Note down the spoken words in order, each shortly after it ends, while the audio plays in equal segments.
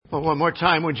Well, one more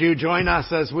time, would you join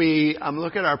us as we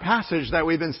look at our passage that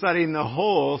we've been studying the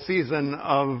whole season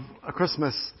of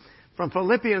Christmas from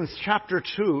Philippians chapter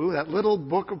 2, that little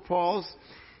book of Paul's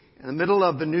in the middle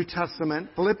of the New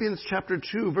Testament. Philippians chapter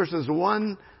 2, verses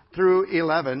 1 through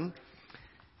 11.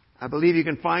 I believe you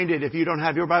can find it. If you don't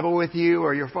have your Bible with you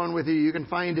or your phone with you, you can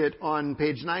find it on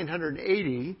page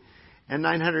 980 and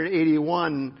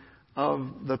 981 of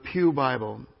the Pew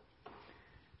Bible.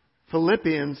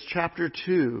 Philippians chapter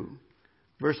 2,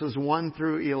 verses 1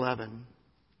 through 11.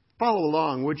 Follow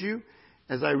along, would you,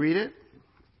 as I read it?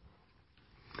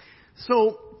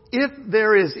 So, if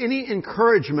there is any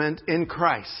encouragement in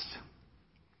Christ,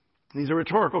 these are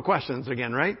rhetorical questions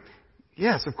again, right?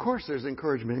 Yes, of course there's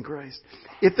encouragement in Christ.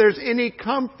 If there's any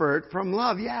comfort from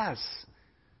love, yes,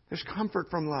 there's comfort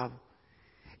from love.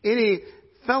 Any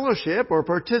fellowship or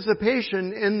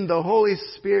participation in the Holy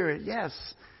Spirit, yes,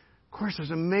 of course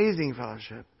there's amazing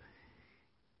fellowship.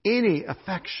 Any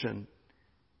affection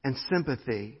and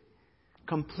sympathy,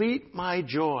 complete my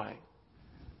joy,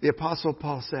 the Apostle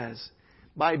Paul says,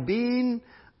 by being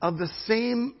of the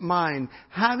same mind,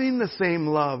 having the same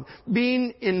love,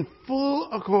 being in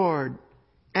full accord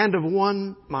and of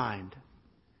one mind.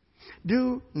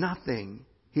 Do nothing,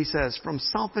 he says, from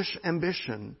selfish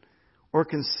ambition or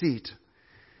conceit,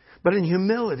 but in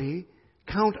humility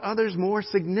count others more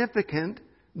significant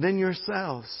than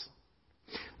yourselves.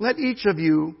 Let each of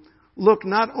you look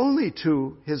not only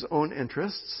to his own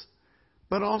interests,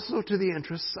 but also to the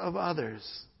interests of others.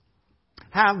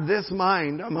 Have this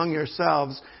mind among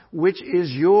yourselves, which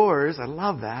is yours, I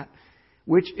love that,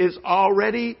 which is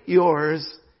already yours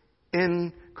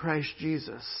in Christ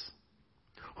Jesus,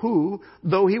 who,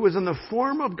 though he was in the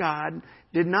form of God,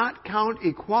 did not count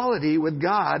equality with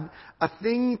God a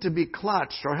thing to be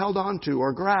clutched or held onto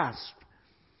or grasped,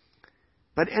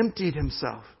 but emptied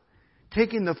himself,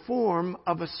 taking the form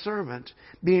of a servant,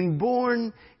 being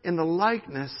born in the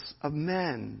likeness of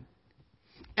men.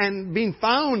 And being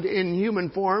found in human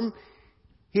form,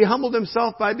 he humbled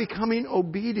himself by becoming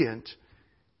obedient,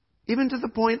 even to the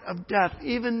point of death,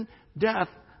 even death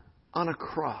on a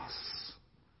cross.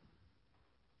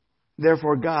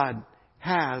 Therefore God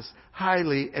has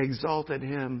highly exalted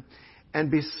him and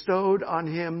bestowed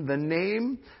on him the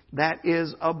name that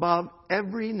is above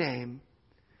every name,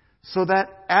 so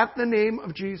that at the name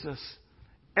of Jesus,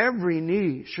 every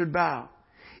knee should bow,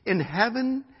 in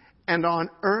heaven and on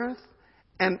earth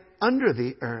and under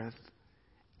the earth,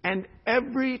 and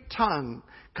every tongue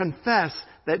confess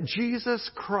that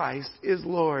Jesus Christ is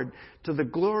Lord, to the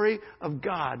glory of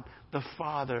God the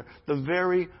Father, the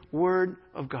very Word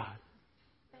of God.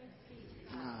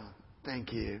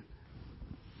 Thank you.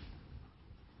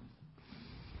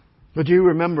 But do you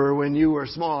remember when you were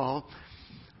small,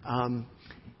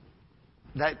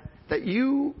 that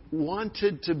you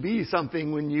wanted to be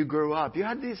something when you grew up? You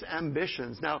had these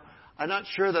ambitions. Now, I'm not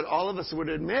sure that all of us would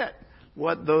admit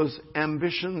what those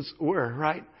ambitions were,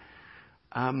 right?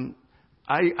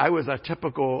 I was a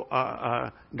typical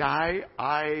guy.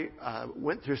 I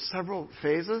went through several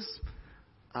phases.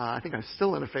 I think I'm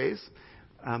still in a phase.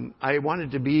 I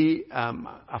wanted to be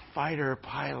a fighter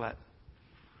pilot.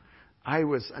 I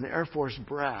was an Air Force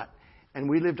brat. And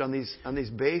we lived on these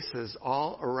bases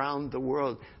all around the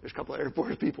world. There's a couple of Air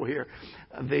Force people here.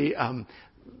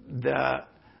 The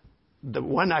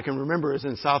one I can remember is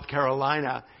in South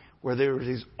Carolina, where there were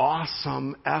these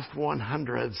awesome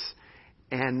F-100s,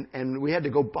 and we had to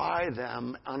go buy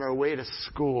them on our way to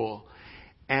school.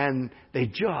 And they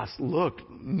just looked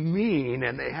mean,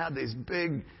 and they had these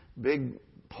big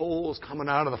poles coming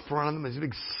out of the front of them, these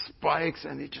big spikes,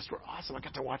 and they just were awesome. I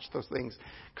got to watch those things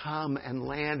come and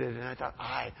landed, and I thought,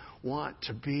 I want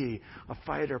to be a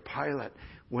fighter pilot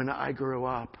when I grew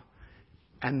up.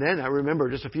 And then I remember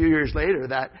just a few years later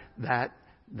that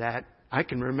I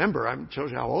can remember, I'm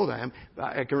shows you how old I am,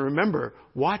 I can remember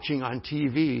watching on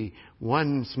TV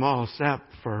One Small Step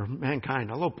for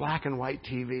Mankind, a little black and white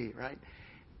TV, right?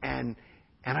 And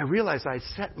I realized I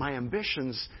set my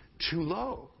ambitions too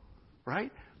low.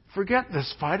 Right? Forget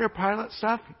this fighter pilot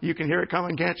stuff. You can hear it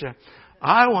coming, can't you?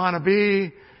 I want to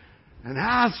be an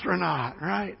astronaut,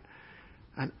 right?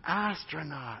 An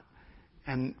astronaut.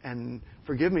 And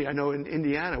forgive me, I know in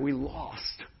Indiana we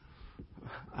lost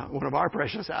one of our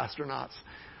precious astronauts.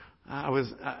 It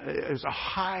was a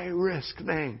high risk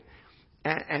thing.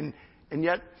 And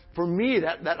yet, for me,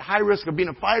 that high risk of being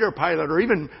a fighter pilot or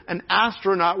even an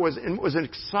astronaut was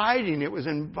exciting. It was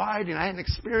inviting. I hadn't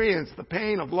experienced the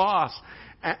pain of loss.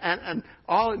 And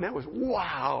all it meant was,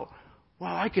 wow,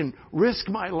 I can risk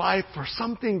my life for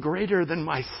something greater than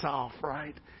myself,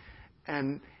 right?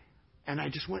 And I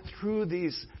just went through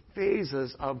these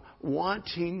phases of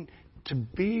wanting to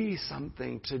be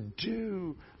something, to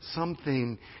do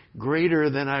something greater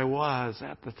than I was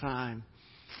at the time.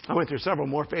 I went through several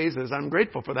more phases. I'm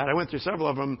grateful for that. I went through several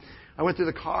of them. I went through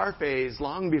the car phase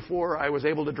long before I was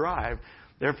able to drive.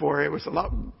 Therefore, it was a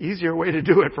lot easier way to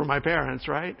do it for my parents,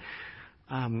 right?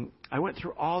 I went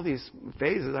through all these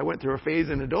phases. I went through a phase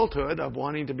in adulthood of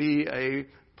wanting to be a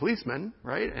policeman,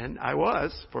 right? And I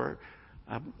was for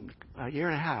a year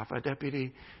and a half, a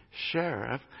deputy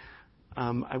sheriff.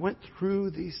 I went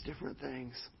through these different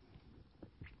things.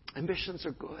 Ambitions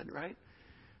are good, right?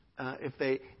 If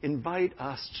they invite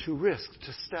us to risk,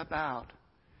 to step out.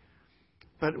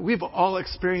 But we've all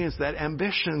experienced that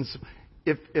ambitions,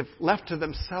 if left to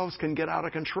themselves, can get out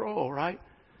of control, right?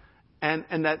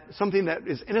 And that something that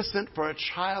is innocent for a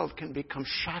child can become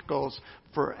shackles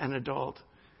for an adult.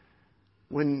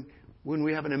 When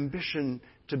we have an ambition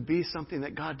to be something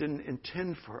that God didn't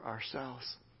intend for ourselves.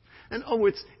 And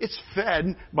it's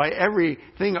fed by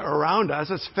everything around us.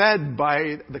 It's fed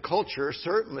by the culture,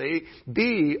 certainly.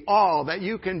 Be all that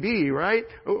you can be, right?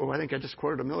 Oh, I think I just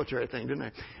quoted a military thing,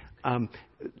 didn't I?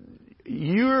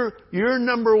 You're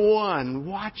number one.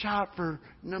 Watch out for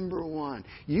number one.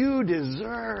 You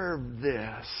deserve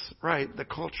this, right? The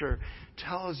culture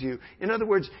tells you. In other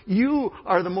words, you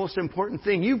are the most important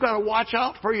thing. You've got to watch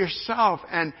out for yourself.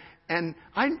 And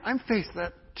I'm faced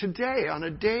that today on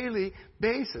a daily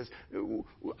basis.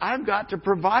 I've got to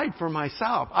provide for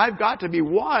myself. I've got to be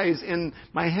wise in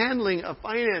my handling of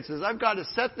finances. I've got to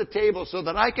set the table so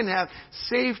that I can have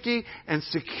safety and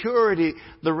security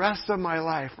the rest of my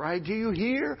life, right? Do you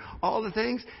hear all the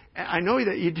things? I know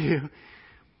that you do.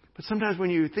 But sometimes when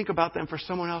you think about them for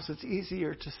someone else, it's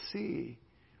easier to see.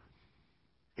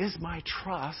 Is my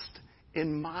trust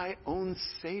in my own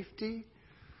safety?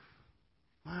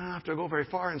 I don't have to go very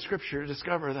far in Scripture to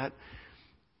discover that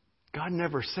God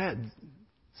never said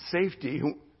safety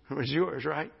was yours,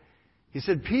 right? He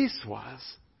said peace was.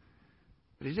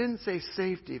 But He didn't say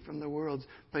safety from the world's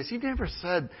place. He never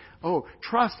said, oh,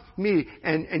 trust me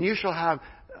and you shall have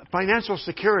financial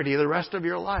security the rest of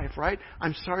your life, right?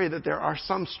 I'm sorry that there are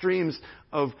some streams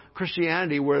of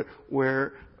Christianity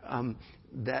where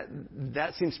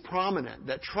that seems prominent,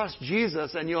 that trust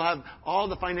Jesus and you'll have all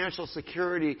the financial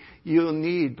security you'll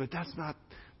need. But that's not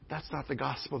the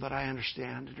gospel that I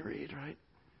understand and read, right?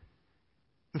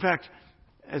 In fact,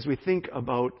 as we think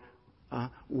about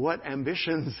what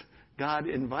ambitions God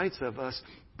invites of us,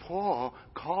 Paul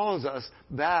calls us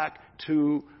back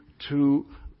to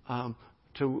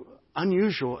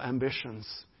unusual ambitions.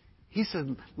 He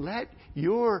said, let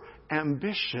your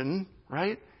ambition,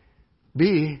 right,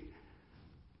 be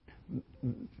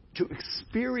to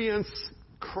experience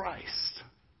Christ.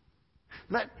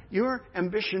 Let your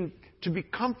ambition to be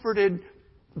comforted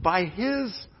by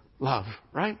His love,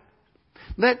 right?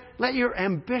 Let your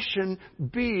ambition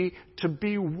be to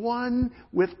be one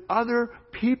with other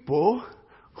people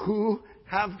who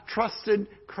have trusted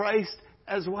Christ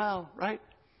as well, right?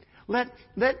 Let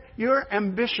your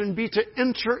ambition be to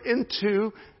enter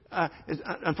into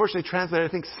unfortunately translated,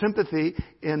 I think, sympathy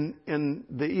in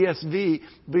the ESV.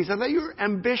 But he said, let your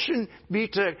ambition be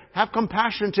to have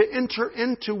compassion, to enter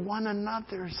into one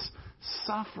another's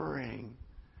suffering.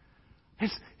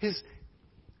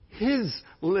 His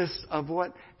list of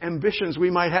what ambitions we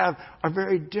might have are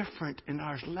very different in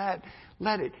ours. Let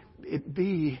it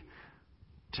be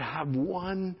to have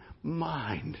one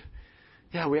mind.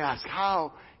 Yeah, we ask,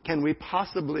 how can we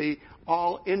possibly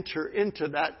all enter into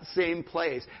that same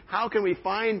place? How can we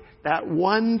find that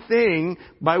one thing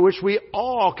by which we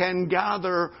all can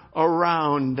gather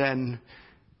around? And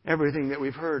everything that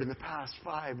we've heard in the past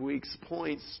 5 weeks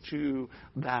points to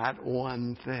that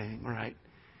one thing, right?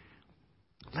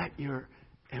 Let your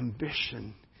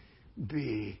ambition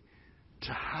be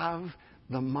to have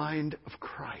the mind of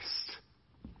Christ.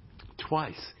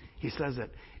 Twice he says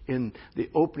it in the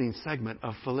opening segment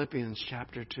of Philippians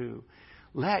chapter 2.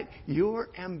 Let your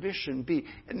ambition be.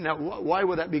 Now, why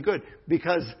would that be good?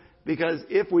 Because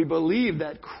if we believe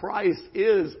that Christ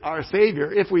is our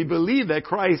Savior, if we believe that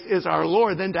Christ is our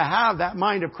Lord, then to have that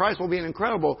mind of Christ will be an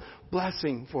incredible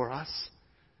blessing for us.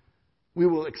 We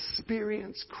will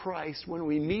experience Christ when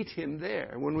we meet Him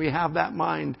there, when we have that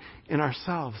mind in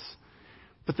ourselves.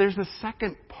 But there's the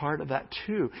second part of that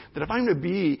too, that if I'm going to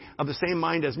be of the same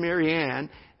mind as Mary Ann,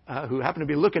 who happened to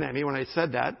be looking at me when I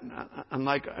said that,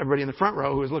 unlike everybody in the front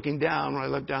row who was looking down when I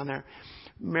looked down there.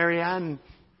 Mary Ann,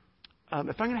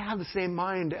 if I'm going to have the same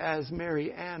mind as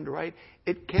Mary Ann, right,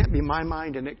 it can't be my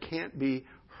mind and it can't be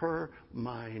her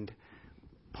mind.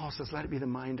 Paul says, let it be the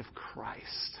mind of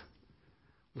Christ.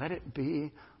 Let it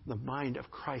be the mind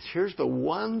of Christ. Here's the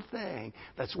one thing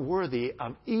that's worthy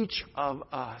of each of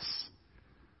us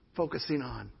focusing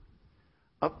on,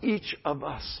 of each of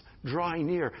us drawing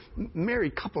near.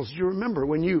 Married couples, do you remember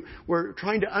when you were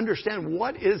trying to understand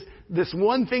what is this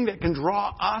one thing that can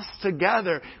draw us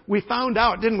together? We found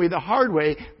out, didn't we, the hard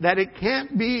way, that it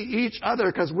can't be each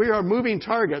other because we are moving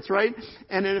targets, right?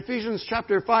 And in Ephesians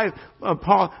chapter 5,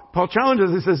 Paul challenges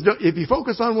us, he says, if you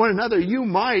focus on one another, you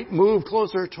might move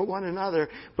closer to one another,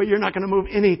 but you're not going to move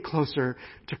any closer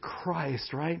to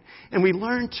Christ, right? And we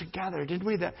learned together, didn't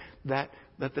we, that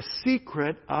the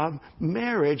secret of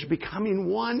marriage, becoming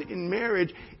one in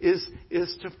marriage, is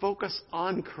to focus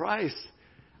on Christ.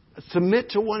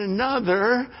 Submit to one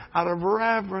another out of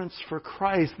reverence for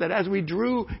Christ. That as we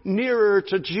drew nearer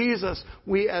to Jesus,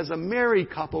 we as a married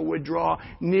couple would draw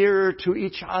nearer to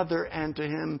each other and to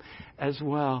Him as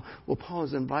well. Well, Paul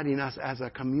is inviting us as a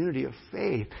community of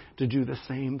faith to do the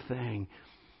same thing.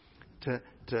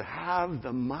 To have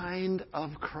the mind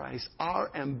of Christ.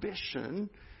 Our ambition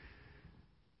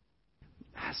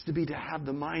has to be to have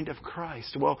the mind of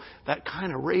Christ. Well, that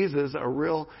kind of raises a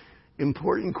real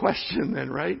important question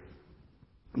then, right?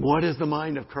 What is the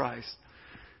mind of Christ?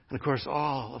 And of course,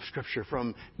 all of Scripture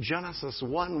from Genesis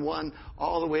 1:1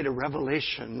 all the way to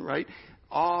Revelation, right?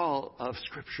 All of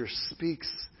Scripture speaks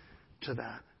to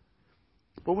that.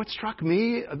 But what struck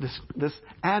me this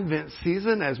Advent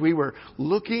season as we were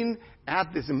looking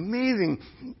at these amazing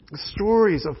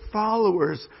stories of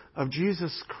followers of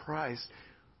Jesus Christ,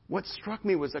 what struck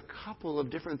me was a couple of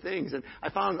different things. And I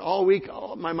found all week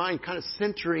my mind kind of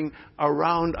centering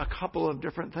around a couple of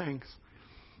different things.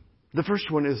 The first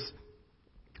one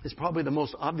is probably the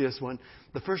most obvious one.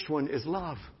 The first one is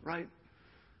love, right?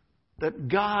 That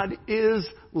God is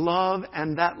love,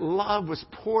 and that love was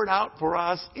poured out for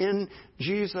us in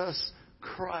Jesus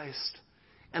Christ.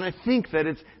 And I think that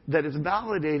it's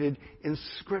validated in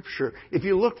Scripture. If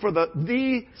you look for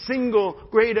the single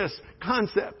greatest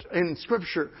concept in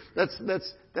Scripture that's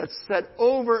said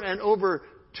over and over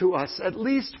to us at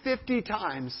least 50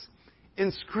 times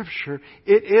in Scripture,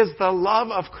 it is the love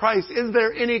of Christ. Is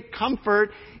there any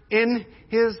comfort in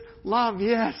His love?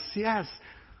 Yes.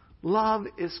 Love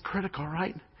is critical,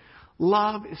 right?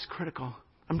 Love is critical.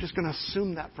 I'm just going to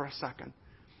assume that for a second.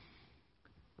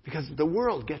 Because the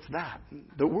world gets that.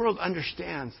 The world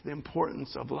understands the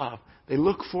importance of love. They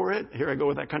look for it, here I go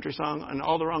with that country song, in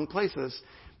all the wrong places,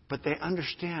 but they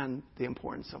understand the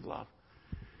importance of love.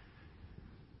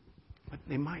 What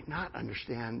they might not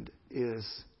understand is,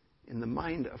 in the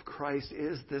mind of Christ,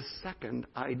 is this second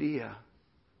idea.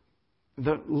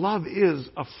 That love is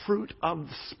a fruit of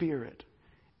the Spirit.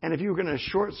 And if you were going to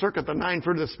short circuit the 9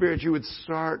 fruit of the Spirit, you would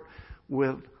start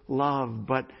with love.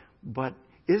 But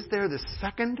is there the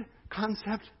second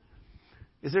concept?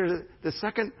 Is there the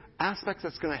second aspect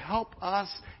that's going to help us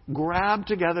grab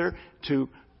together, to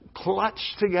clutch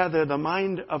together the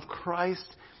mind of Christ?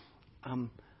 I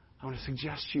want to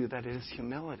suggest to you that it is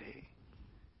humility.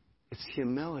 It's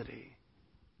humility,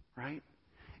 right?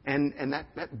 And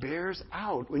that bears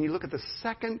out when you look at the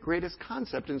second greatest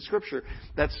concept in Scripture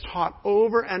that's taught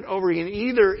over and over again,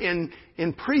 either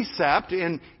in precept,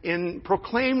 in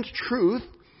proclaimed truth,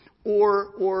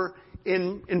 or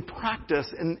in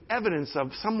practice, in evidence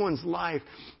of someone's life.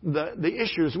 The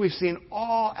issues we've seen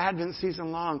all Advent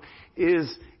season long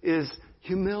is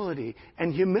humility.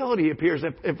 And humility appears,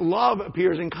 if love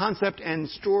appears in concept and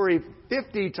story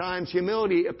 50 times,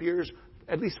 humility appears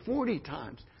at least 40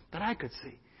 times that I could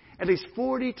see. At least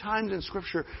 40 times in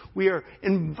Scripture, we are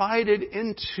invited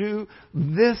into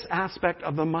this aspect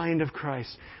of the mind of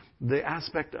Christ, the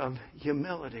aspect of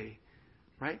humility,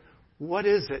 right? What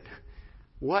is it?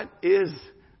 What is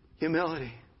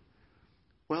humility?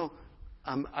 Well,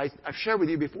 I've shared with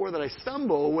you before that I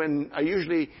stumble when I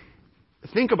usually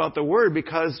think about the word,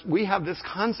 because we have this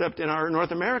concept in our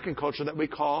North American culture that we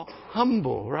call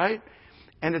humble, right?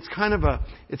 And it's kind of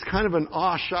an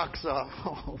aw shucks,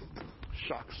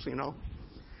 shucks, you know.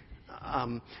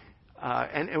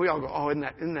 And we all go, oh,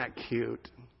 isn't that cute?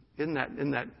 Isn't that you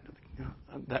know,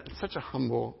 that's such a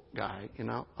humble guy, you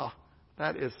know? Oh,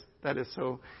 that is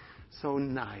so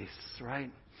nice,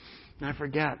 right? And I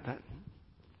forget that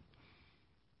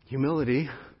humility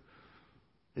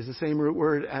is the same root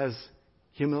word as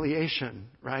humiliation,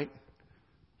 right?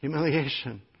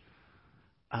 Humiliation.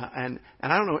 And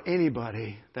I don't know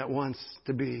anybody that wants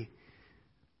to be.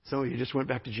 Some of you just went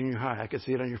back to junior high. I could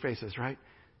see it on your faces, right?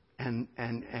 And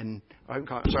we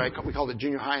called it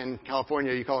junior high in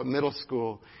California. You call it middle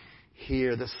school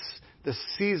here. This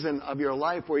season of your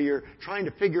life where you're trying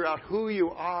to figure out who you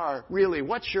are really.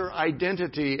 What's your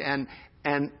identity? And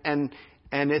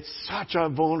And it's such a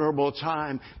vulnerable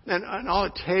time. And all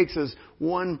it takes is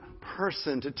one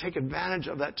person to take advantage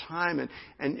of that time.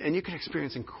 And you can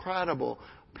experience incredible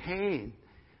pain.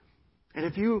 And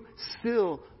if you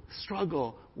still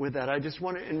struggle with that, I just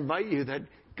want to invite you that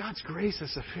God's grace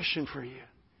is sufficient for you.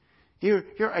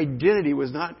 Your identity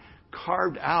was not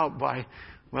carved out by,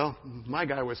 well, my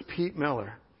guy was Pete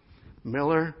Miller.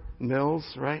 Mills,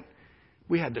 right?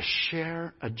 We had to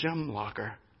share a gem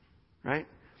locker, right?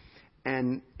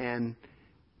 And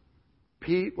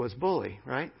Pete was bully,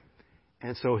 right?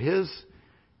 And so his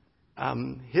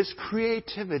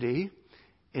creativity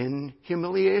in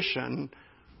humiliation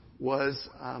was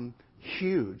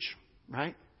huge,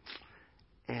 right?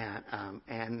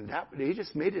 And that he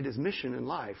just made it his mission in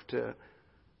life to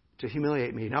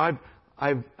humiliate me. Now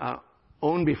I've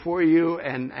owned before you,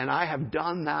 and I have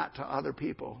done that to other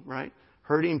people, right?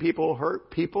 Hurting people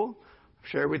hurt people. I've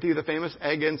shared with you the famous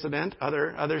egg incident,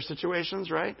 other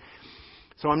situations, right?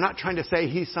 So I'm not trying to say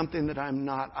he's something that I'm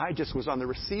not. I just was on the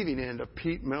receiving end of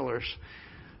Pete Miller's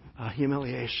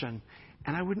humiliation.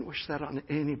 And I wouldn't wish that on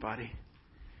anybody.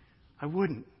 I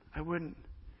wouldn't.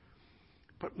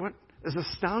 But what is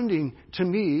astounding to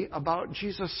me about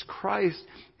Jesus Christ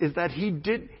is that he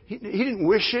didn't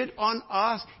wish it on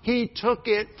us. He took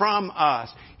it from us.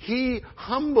 He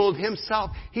humbled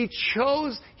himself. He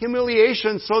chose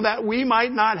humiliation so that we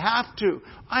might not have to.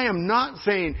 I am not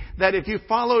saying that if you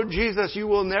follow Jesus, you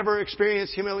will never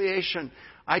experience humiliation.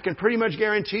 I can pretty much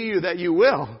guarantee you that you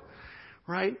will,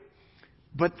 right?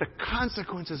 But the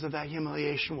consequences of that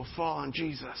humiliation will fall on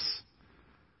Jesus.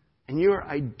 And your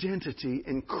identity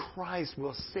in Christ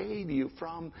will save you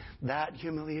from that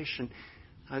humiliation.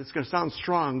 It's going to sound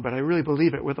strong, but I really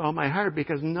believe it with all my heart,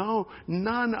 because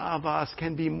none of us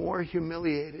can be more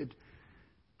humiliated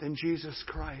than Jesus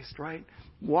Christ, right?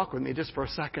 Walk with me just for a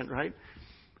second, right?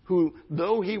 Who,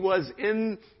 though he was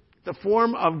in the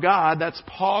form of God, that's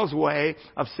Paul's way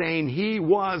of saying he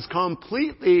was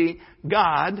completely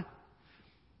God,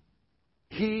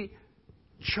 he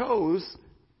chose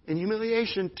in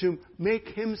humiliation to make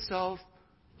himself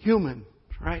human,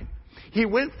 right? He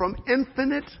went from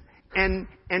infinite and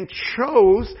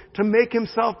chose to make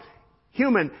himself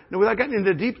human. Now, without getting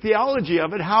into the deep theology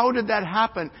of it, how did that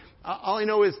happen? All I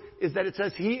know is that it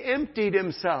says he emptied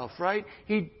himself, right?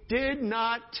 He did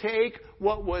not take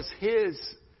what was his.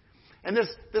 And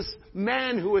this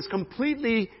man who was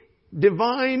completely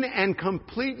divine and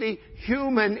completely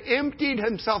human emptied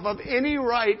himself of any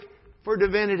right for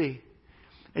divinity.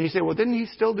 And you say, well, didn't he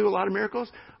still do a lot of miracles?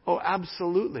 Oh,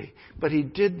 absolutely. But he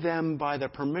did them by the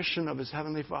permission of his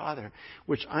Heavenly Father,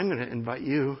 which I'm going to invite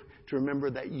you to remember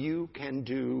that you can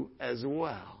do as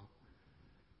well.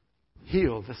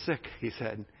 Heal the sick, he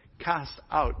said. Cast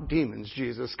out demons,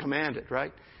 Jesus commanded,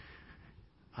 right?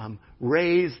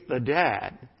 Raise the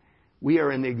dead. We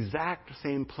are in the exact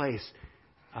same place.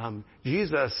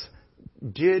 Jesus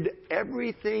did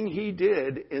everything he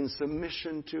did in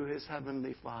submission to his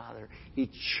Heavenly Father. He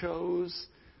chose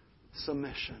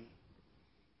submission.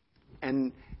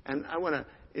 And I want to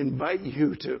invite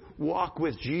you to walk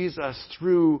with Jesus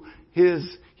through his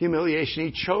humiliation.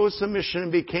 He chose submission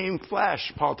and became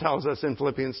flesh, Paul tells us in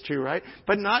Philippians 2, right?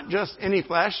 But not just any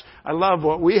flesh. I love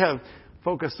what we have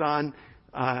focused on,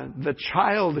 the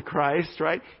child Christ,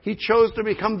 right? He chose to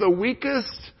become the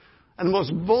weakest and the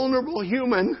most vulnerable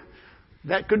human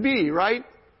that could be, right?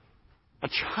 A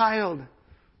child,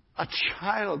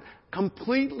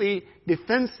 completely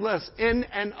defenseless in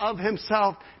and of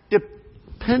himself,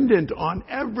 dependent on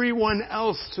everyone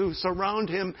else to surround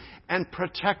him and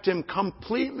protect him,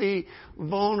 completely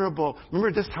vulnerable.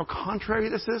 Remember this, how contrary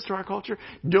this is to our culture?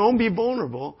 Don't be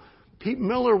vulnerable. Pete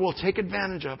Miller will take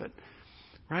advantage of it,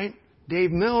 right?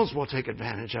 Dave Mills will take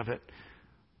advantage of it.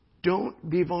 Don't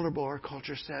be vulnerable, our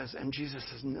culture says. And Jesus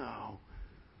says, no.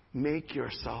 Make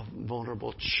yourself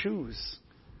vulnerable. Choose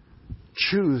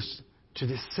to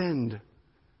descend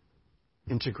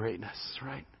into greatness,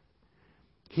 right?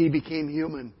 He became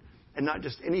human. And not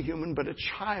just any human, but a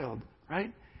child,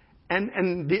 right?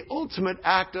 And the ultimate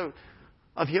act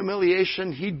of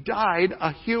humiliation, he died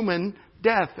a human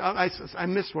death. I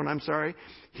missed one, I'm sorry.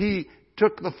 He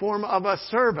took the form of a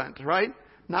servant, right?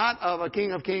 Not of a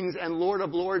King of Kings and Lord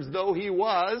of Lords, though he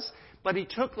was, but he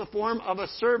took the form of a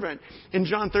servant. In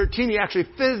John 13, he actually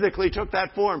physically took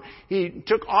that form. He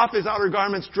took off his outer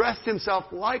garments, dressed himself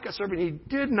like a servant. He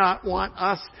did not want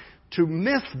us to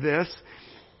miss this,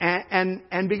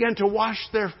 and began to wash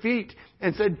their feet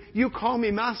and said, you call me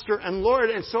Master and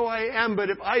Lord, and so I am, but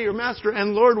if I, your Master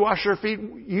and Lord, wash your feet,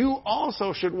 you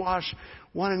also should wash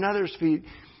one another's feet.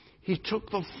 He took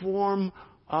the form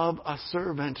of a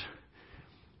servant.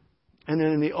 And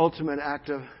then in the ultimate act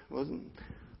of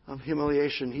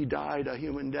humiliation, he died a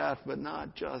human death, but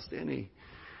not just any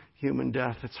human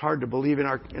death. It's hard to believe in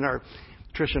our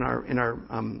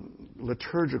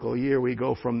liturgical year. We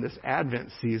go from this Advent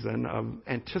season of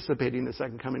anticipating the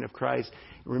second coming of Christ,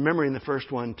 remembering the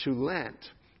first one, to Lent.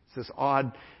 It's this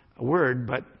odd word,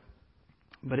 but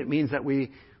it means that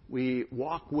we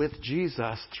walk with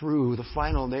Jesus through the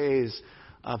final days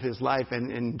of his life,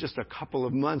 and in just a couple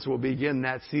of months we'll begin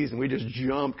that season. We just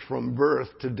jumped from birth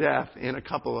to death in a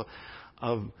couple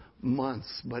of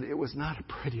months, but it was not a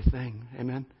pretty thing.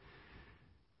 Amen.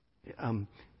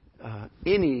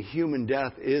 Any human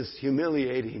death is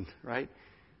humiliating, right?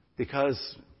 Because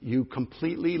you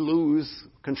completely lose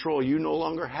control. You no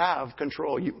longer have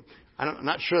control. I'm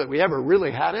not sure that we ever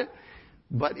really had it,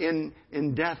 but in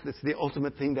death, it's the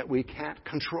ultimate thing that we can't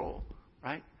control,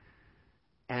 right?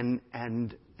 And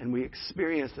we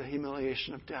experience the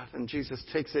humiliation of death. And Jesus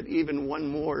takes it even one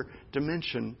more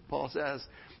dimension, Paul says.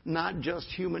 Not just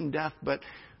human death, but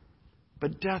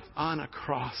death on a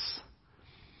cross.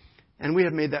 And we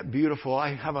have made that beautiful.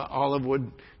 I have an olive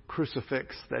wood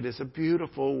crucifix that is a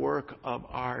beautiful work of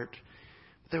art.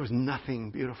 There was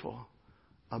nothing beautiful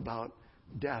about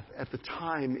death. At the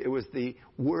time, it was the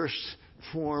worst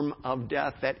form of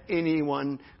death that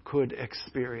anyone could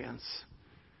experience.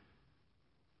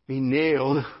 Be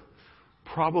nailed,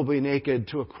 probably naked,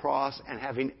 to a cross and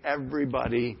having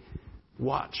everybody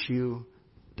watch you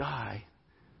die.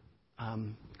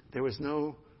 There was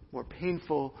no more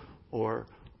painful or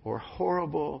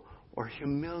horrible or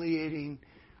humiliating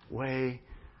way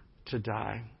to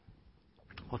die.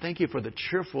 Well, thank you for the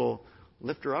cheerful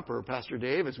lifter-upper, Pastor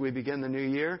Dave, as we begin the new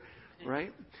year,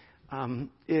 right?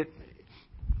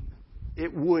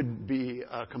 It would be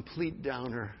a complete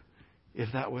downer if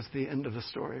that was the end of the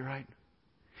story, right?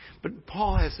 But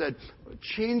Paul has said,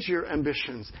 change your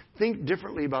ambitions. Think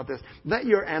differently about this. Let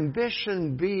your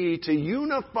ambition be to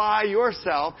unify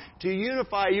yourself, to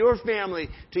unify your family,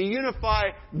 to unify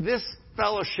this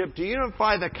fellowship, to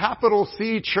unify the capital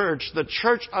C church, the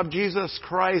church of Jesus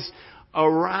Christ,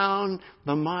 around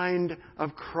the mind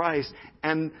of Christ.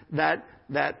 And that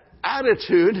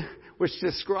attitude which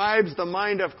describes the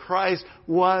mind of Christ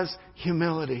was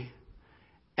humility.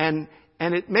 And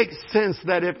it makes sense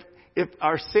that if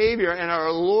our Savior and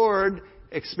our Lord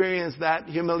experienced that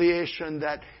humiliation,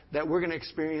 that we're going to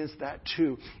experience that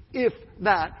too. If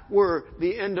that were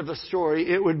the end of the story,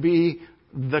 it would be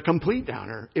the complete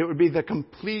downer. It would be the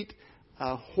complete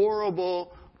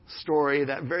horrible story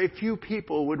that very few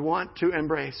people would want to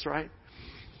embrace, right?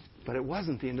 But it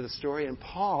wasn't the end of the story. And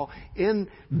Paul, in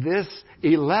this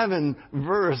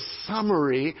 11-verse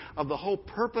summary of the whole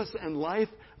purpose and life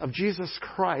of Jesus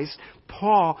Christ,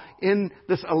 Paul, in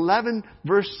this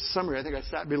 11-verse summary, I think I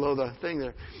sat below the thing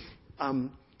there,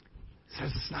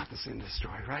 says it's not the end of the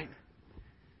story, right?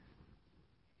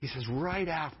 He says right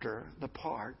after the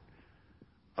part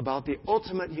about the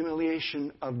ultimate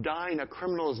humiliation of dying a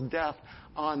criminal's death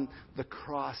on the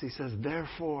cross, he says,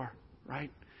 therefore,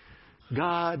 right?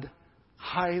 God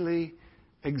highly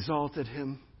exalted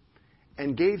him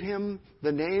and gave him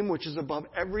the name which is above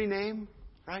every name,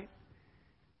 right?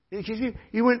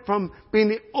 You went from being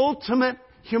the ultimate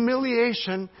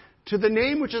humiliation to the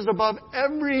name which is above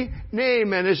every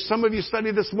name. And as some of you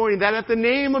studied this morning, that at the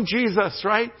name of Jesus,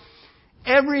 right,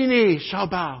 every knee shall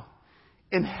bow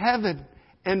in heaven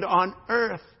and on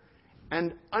earth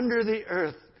and under the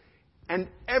earth, and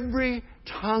every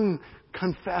tongue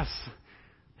confess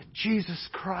that Jesus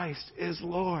Christ is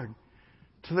Lord,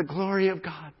 to the glory of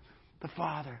God the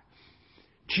Father.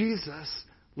 Jesus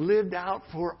lived out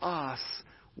for us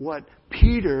what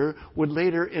Peter would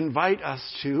later invite us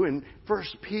to in 1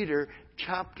 Peter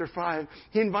chapter 5.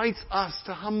 He invites us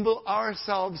to humble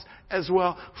ourselves as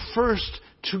well, first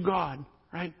to God,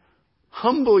 right?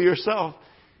 Humble yourself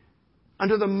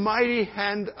under the mighty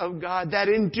hand of God, that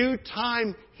in due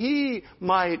time He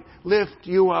might lift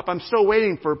you up. I'm still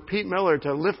waiting for Pete Miller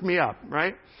to lift me up,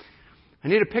 right? I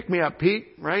need to pick me up, Pete,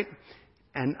 right?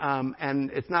 And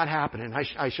it's not happening.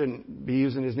 I shouldn't be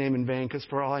using his name in vain, because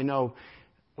for all I know,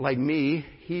 like me,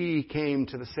 he came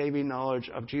to the saving knowledge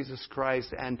of Jesus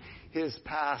Christ, and his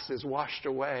past is washed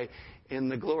away in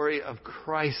the glory of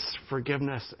Christ's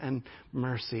forgiveness and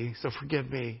mercy. So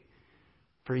forgive me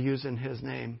for using his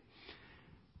name.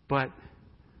 But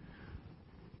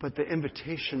the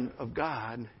invitation of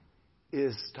God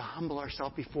is to humble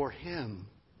ourselves before Him,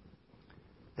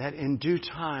 that in due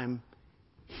time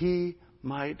He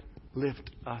might lift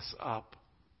us up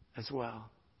as well.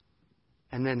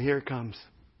 And then here it comes.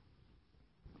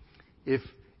 If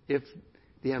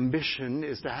the ambition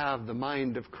is to have the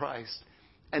mind of Christ,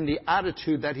 and the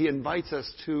attitude that he invites us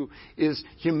to is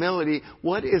humility,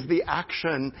 what is the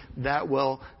action that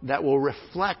will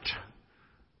reflect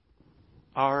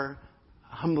our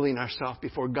humbling ourselves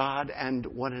before God and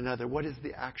one another? What is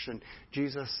the action?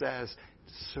 Jesus says,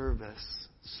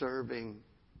 serving.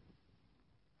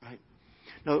 Right?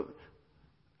 Now,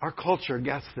 our culture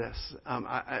gets this.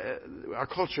 Our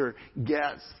culture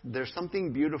gets there's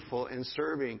something beautiful in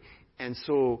serving, and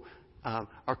so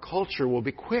our culture will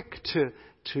be quick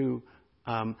to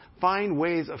find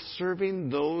ways of serving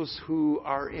those who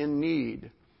are in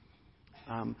need.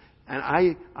 And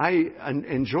I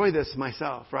enjoy this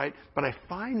myself, right? But I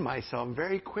find myself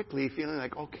very quickly feeling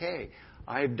like, okay,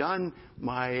 I've done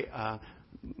my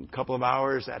couple of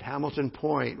hours at Hamilton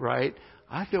Point, right?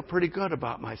 I feel pretty good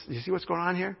about myself. You see what's going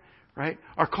on here? Right?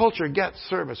 Our culture gets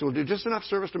service. We'll do just enough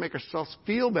service to make ourselves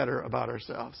feel better about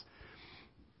ourselves.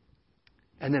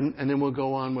 And then we'll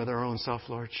go on with our own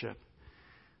self-lordship.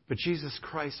 But Jesus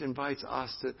Christ invites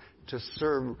us to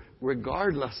serve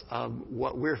regardless of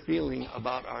what we're feeling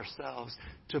about ourselves,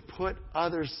 to put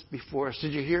others before us.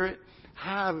 Did you hear it?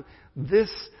 Have this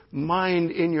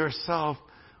mind in yourself,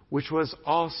 which was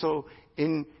also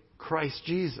in Christ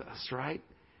Jesus, right?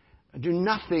 Do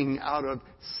nothing out of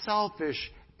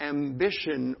selfish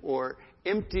ambition or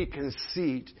empty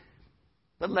conceit,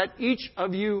 but let each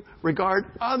of you regard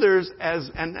others as,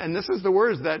 and this is the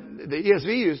words that the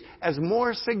ESV used, as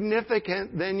more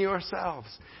significant than yourselves.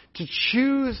 To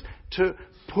choose to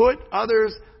put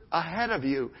others ahead of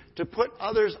you, to put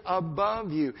others above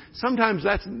you. Sometimes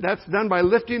that's done by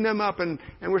lifting them up, and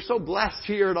we're so blessed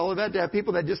here at all of that to have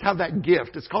people that just have that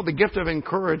gift. It's called the gift of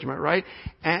encouragement, right?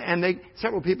 And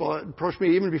several people approached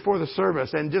me even before the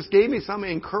service and just gave me some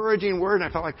encouraging word, and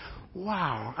I felt like,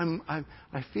 wow,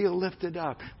 I feel lifted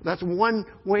up. That's one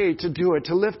way to do it,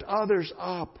 to lift others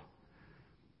up.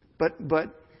 But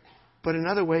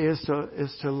another way is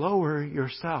to lower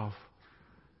yourself.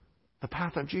 The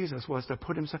path of Jesus was to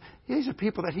put himself. These are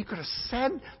people that he could have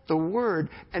said the word,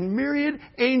 and myriad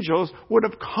angels would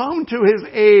have come to his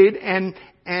aid and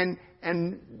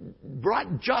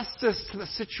brought justice to the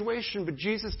situation. But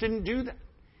Jesus didn't do that.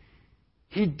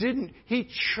 He didn't. He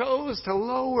chose to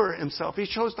lower himself. He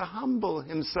chose to humble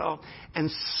himself and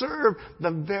serve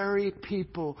the very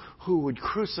people who would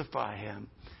crucify him,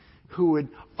 who would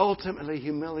ultimately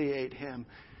humiliate him.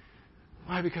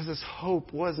 Why? Because his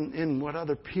hope wasn't in what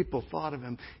other people thought of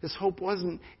him. His hope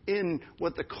wasn't in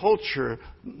what the culture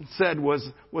said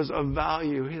was of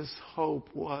value. His hope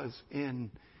was in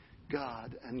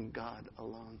God and God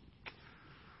alone.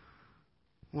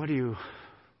 What are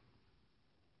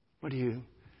you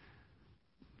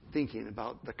thinking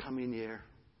about the coming year?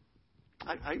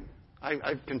 I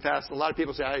confess, a lot of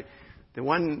people say the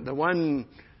one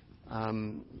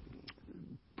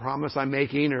promise I'm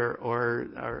making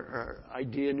or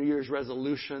idea, New Year's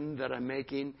resolution that I'm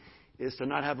making is to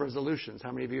not have resolutions.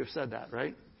 How many of you have said that,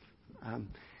 right?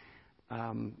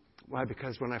 Why?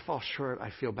 Because when I fall short, I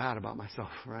feel bad about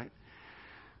myself, right?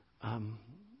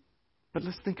 But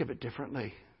let's think of it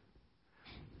differently.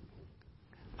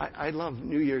 I love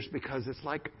New Year's because it's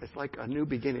like a new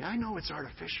beginning. I know it's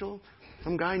artificial.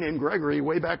 Some guy named Gregory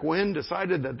way back when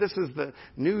decided that this is the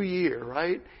new year,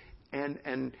 right? And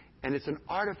it's an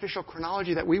artificial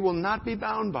chronology that we will not be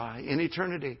bound by in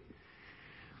eternity.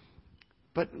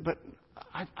 But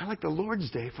I like the Lord's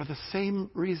Day for the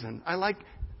same reason. I like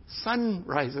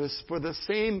sunrises for the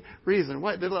same reason.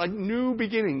 What? They're like new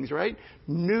beginnings, right?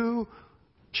 New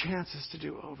chances to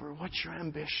do over. What's your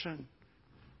ambition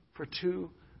for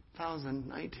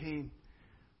 2019?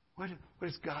 What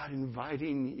is God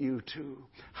inviting you to?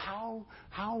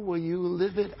 How will you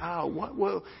live it out? What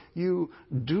will you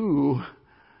do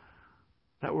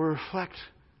that will reflect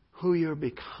who you're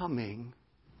becoming,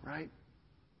 right?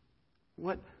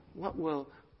 What will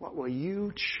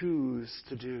you choose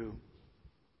to do?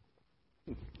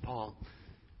 Paul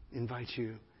invites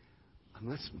you.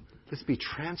 Let's be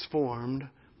transformed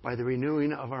by the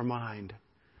renewing of our mind.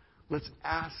 Let's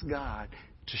ask God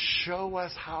to show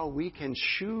us how we can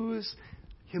choose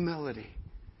humility,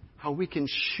 how we can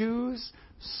choose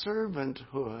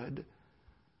servanthood,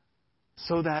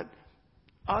 so that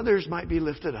others might be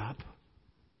lifted up,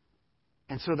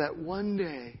 and so that one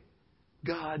day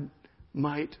God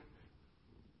might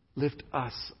lift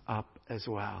us up as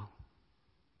well.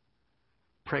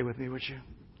 Pray with me, would you?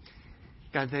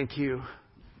 God, thank you.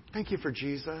 Thank you for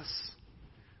Jesus,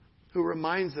 who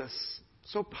reminds us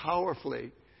so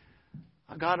powerfully,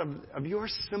 God, of your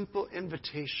simple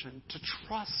invitation to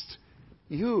trust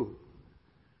you,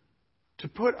 to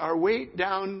put our weight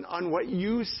down on what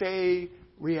you say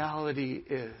reality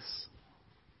is.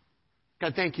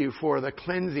 God, thank you for the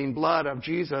cleansing blood of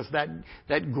Jesus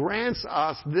that grants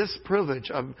us this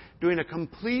privilege of doing a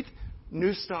complete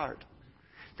new start.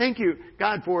 Thank you,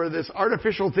 God, for this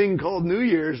artificial thing called New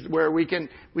Year's, where we can,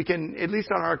 at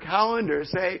least on our calendar,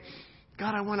 say,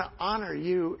 God, I want to honor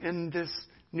you in this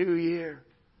new year.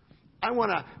 I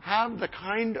want to have the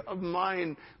kind of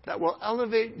mind that will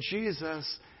elevate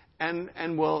Jesus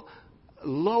and will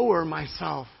lower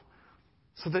myself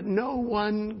so that no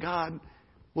one, God,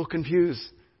 will confuse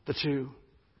the two,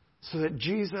 so that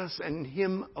Jesus and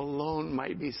Him alone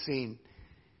might be seen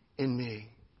in me.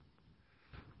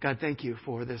 God, thank you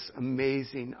for this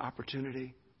amazing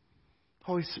opportunity.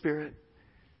 Holy Spirit,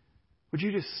 would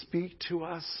you just speak to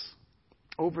us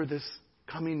over this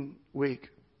coming week?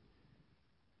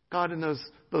 God, in those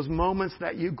moments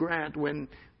that you grant when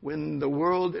the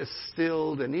world is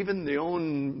stilled and even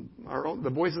the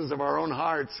voices of our own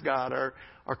hearts, God, are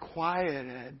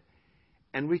quieted,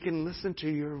 and we can listen to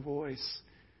your voice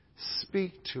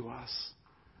speak to us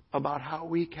about how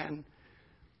we can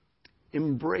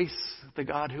embrace the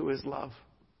God who is love.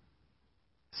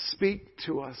 Speak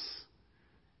to us,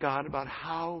 God, about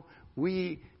how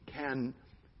we can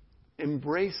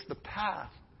embrace the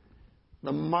path,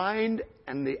 the mind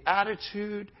and the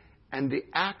attitude and the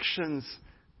actions,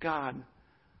 God,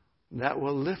 that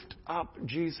will lift up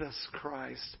Jesus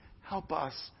Christ. Help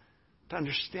us to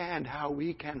understand how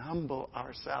we can humble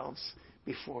ourselves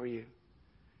before you.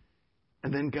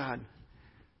 And then, God,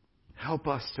 help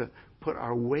us to put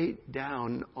our weight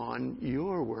down on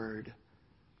your word.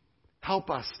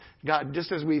 Help us, God,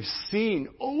 just as we've seen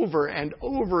over and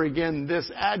over again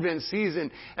this Advent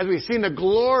season, as we've seen the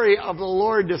glory of the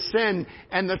Lord descend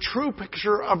and the true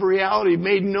picture of reality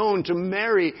made known to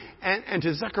Mary and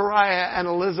to Zechariah and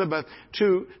Elizabeth,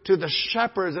 to the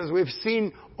shepherds, as we've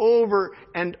seen over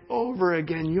and over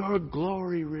again, your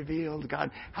glory revealed.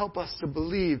 God, help us to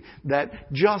believe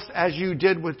that just as you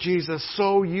did with Jesus,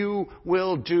 so you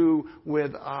will do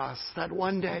with us. That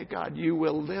one day, God, you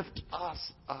will lift us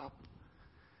up.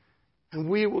 And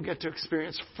we will get to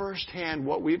experience firsthand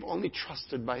what we've only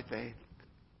trusted by faith.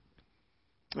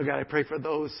 Oh God, I pray for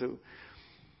those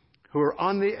who are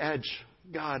on the edge,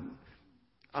 God,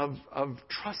 of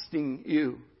trusting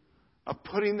you, of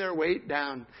putting their weight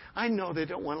down. I know they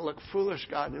don't want to look foolish,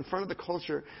 God, in front of the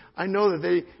culture. I know that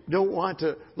they don't want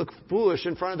to look foolish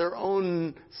in front of their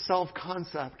own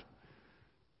self-concept.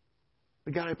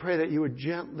 But God, I pray that you would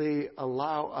gently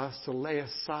allow us to lay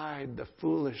aside the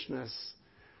foolishness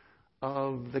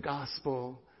of the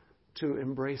gospel, to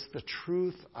embrace the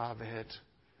truth of it,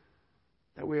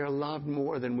 that we are loved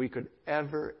more than we could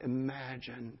ever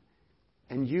imagine.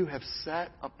 And you have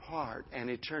set apart an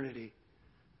eternity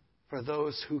for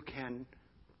those who can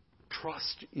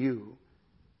trust you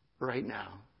right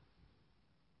now.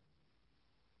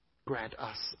 Grant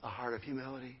us a heart of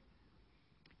humility.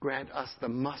 Grant us the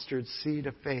mustard seed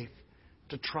of faith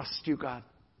to trust you, God.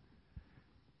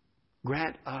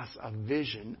 Grant us a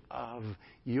vision of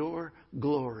your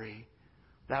glory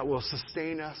that will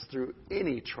sustain us through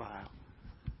any trial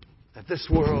that this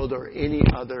world or any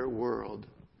other world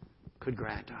could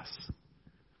grant us.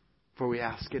 For we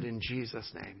ask it in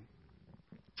Jesus' name.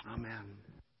 Amen.